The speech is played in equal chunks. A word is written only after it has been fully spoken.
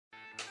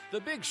The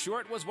Big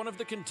Short was one of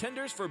the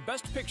contenders for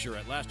Best Picture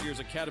at last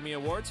year's Academy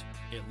Awards.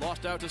 It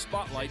lost out to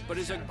Spotlight, but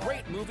is a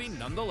great movie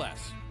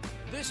nonetheless.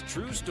 This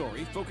true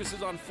story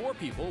focuses on four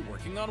people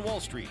working on Wall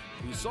Street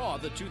who saw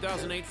the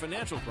 2008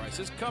 financial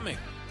crisis coming.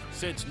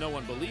 Since no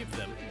one believed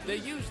them, they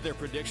used their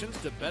predictions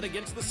to bet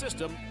against the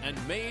system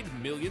and made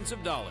millions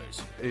of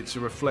dollars. It's a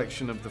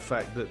reflection of the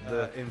fact that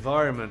the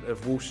environment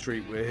of Wall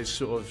Street is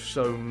sort of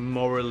so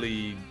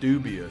morally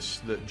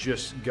dubious that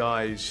just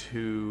guys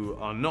who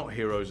are not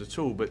heroes at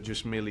all, but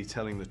just merely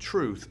telling the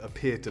truth,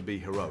 appear to be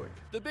heroic.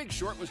 The Big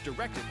Short was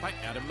directed by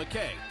Adam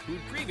McKay,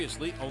 who'd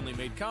previously only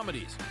made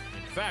comedies.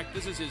 In fact,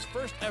 this is his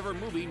first ever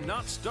movie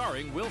not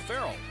starring Will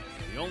Ferrell.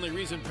 The only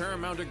reason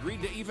Paramount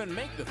agreed to even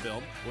make the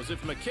film was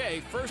if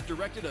McKay first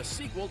directed a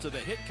sequel to the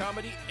hit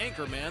comedy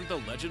Anchorman: The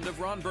Legend of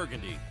Ron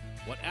Burgundy.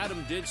 What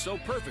Adam did so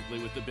perfectly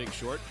with The Big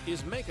Short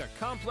is make a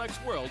complex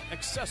world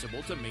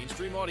accessible to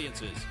mainstream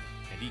audiences.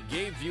 And he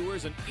gave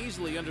viewers an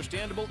easily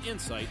understandable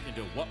insight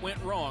into what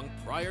went wrong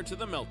prior to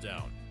the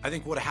meltdown. I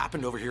think what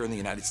happened over here in the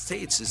United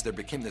States is there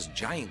became this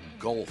giant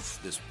gulf,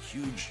 this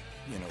huge,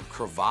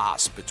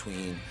 crevasse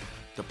between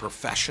the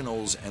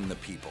professionals and the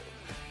people.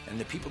 And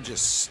the people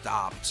just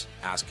stopped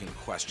asking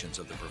questions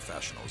of the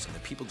professionals, and the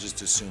people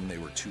just assumed they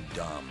were too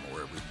dumb,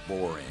 or it was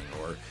boring,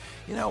 or,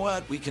 you know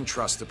what, we can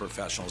trust the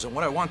professionals. And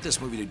what I want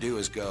this movie to do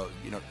is go,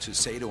 to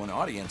say to an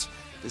audience,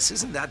 this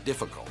isn't that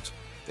difficult.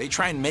 They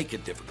try and make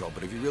it difficult,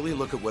 but if you really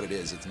look at what it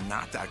is, it's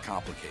not that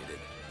complicated.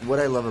 What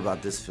I love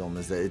about this film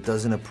is that it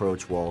doesn't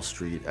approach Wall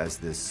Street as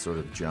this sort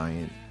of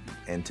giant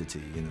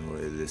entity,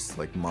 this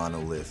like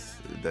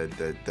monolith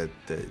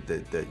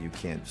that you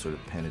can't sort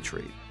of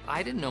penetrate.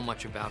 I didn't know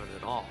much about it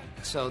at all,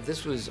 so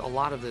a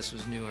lot of this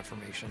was new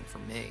information for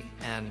me,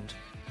 and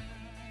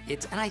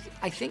I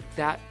think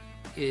that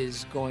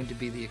is going to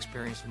be the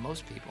experience for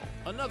most people.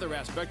 Another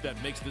aspect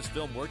that makes this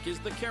film work is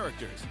the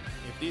characters.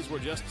 If these were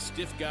just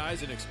stiff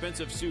guys in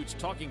expensive suits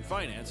talking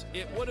finance,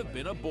 it would have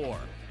been a bore.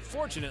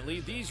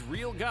 Fortunately, these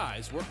real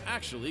guys were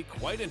actually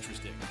quite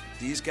interesting.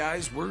 These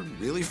guys were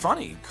really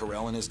funny.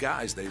 Carell and his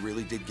guys, they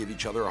really did give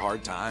each other a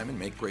hard time and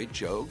make great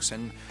jokes.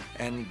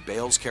 And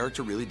Bale's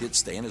character really did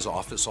stay in his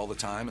office all the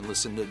time and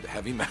listen to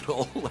heavy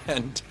metal.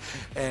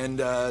 and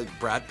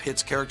Brad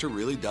Pitt's character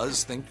really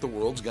does think the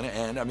world's going to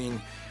end. I mean,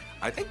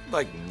 I think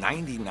like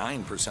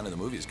 99% of the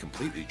movie is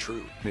completely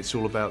true. It's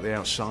all about the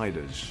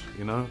outsiders,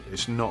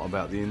 It's not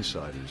about the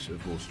insiders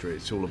of Wall Street.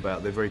 It's all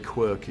about, they're very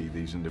quirky,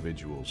 these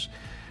individuals.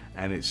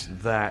 And it's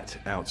that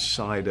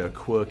outsider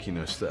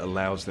quirkiness that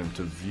allows them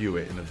to view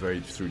it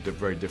through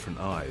very different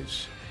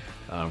eyes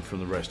from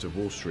the rest of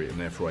Wall Street, and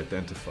therefore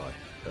identify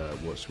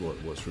what's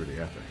really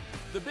happening.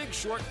 The Big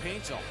Short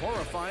paints a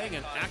horrifying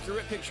and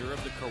accurate picture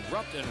of the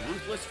corrupt and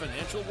ruthless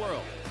financial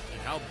world, and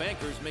how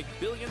bankers make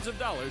billions of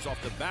dollars off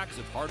the backs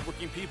of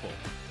hardworking people.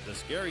 The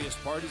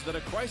scariest part is that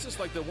a crisis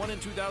like the one in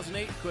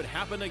 2008 could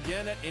happen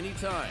again at any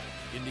time.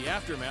 In the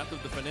aftermath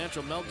of the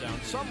financial meltdown,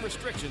 some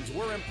restrictions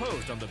were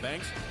imposed on the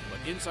banks,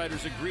 but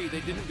insiders agree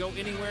they didn't go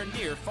anywhere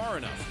near far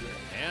enough.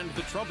 And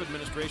the Trump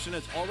administration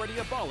has already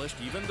abolished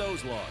even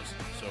those laws.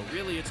 So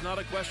really, it's not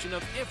a question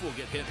of if we'll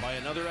get hit by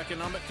another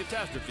economic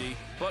catastrophe,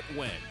 but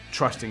when.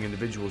 Trusting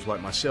individuals like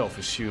myself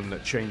assume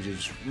that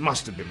changes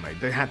must have been made.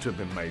 They had to have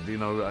been made.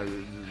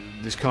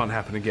 This can't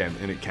happen again,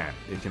 and it can.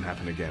 It can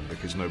happen again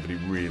because nobody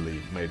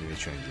really made any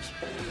changes.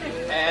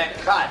 And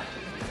cut.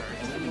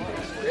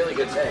 Really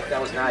good take.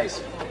 That was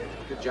nice.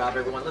 Good job,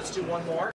 everyone. Let's do one more.